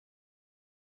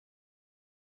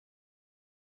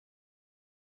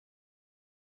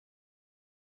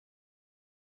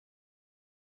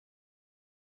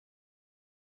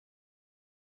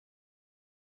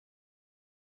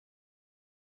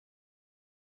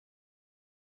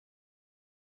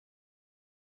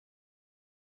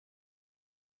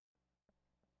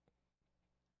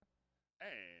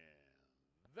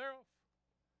They're off.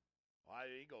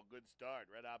 Ohio Eagle, good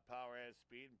start. Red Hot Power has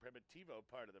speed, and Primitivo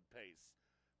part of the pace.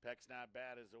 Peck's Not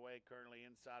Bad is away, currently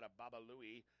inside of Baba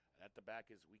Louie. And at the back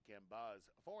is Weekend Buzz.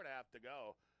 4.5 to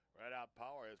go. Red Hot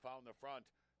Power has found the front.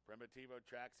 Primitivo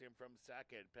tracks him from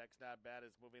second. Peck's Not Bad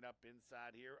is moving up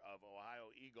inside here of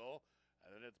Ohio Eagle.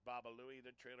 And then it's Baba Louie.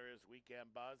 The trailer is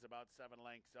Weekend Buzz, about 7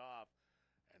 lengths off.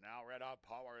 And now Red Hot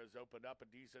Power has opened up a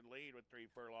decent lead with 3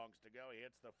 furlongs to go. He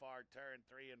hits the far turn,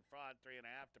 3 in front, 3.5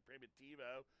 to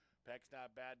Primitivo. Peck's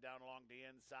Not Bad down along the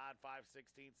inside,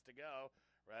 5/16 to go.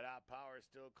 Red Hot Power is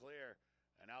still clear.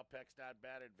 And now Peck's Not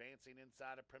Bad advancing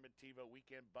inside of Primitivo.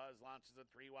 Weekend Buzz launches a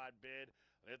 3-wide bid.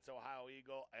 It's Ohio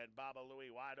Eagle and Baba Louie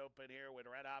wide open here with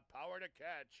Red Hot Power to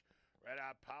catch. Red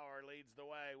Hot Power leads the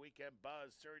way. Weekend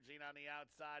Buzz surging on the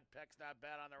outside. Peck's Not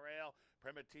Bad on the rail.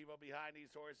 Primitivo behind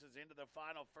these horses into the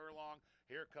final furlong.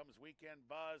 Here comes Weekend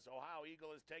Buzz. Ohio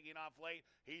Eagle is taking off late.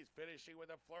 He's finishing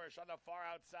with a flourish on the far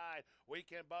outside.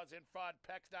 Weekend Buzz in front.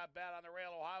 Peck's Not Bad on the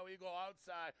rail. Ohio Eagle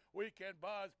outside. Weekend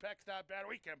Buzz. Peck's Not Bad.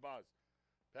 Weekend Buzz.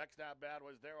 Peck's Not Bad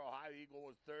was there. Ohio Eagle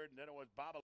was third, and then it was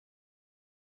Baba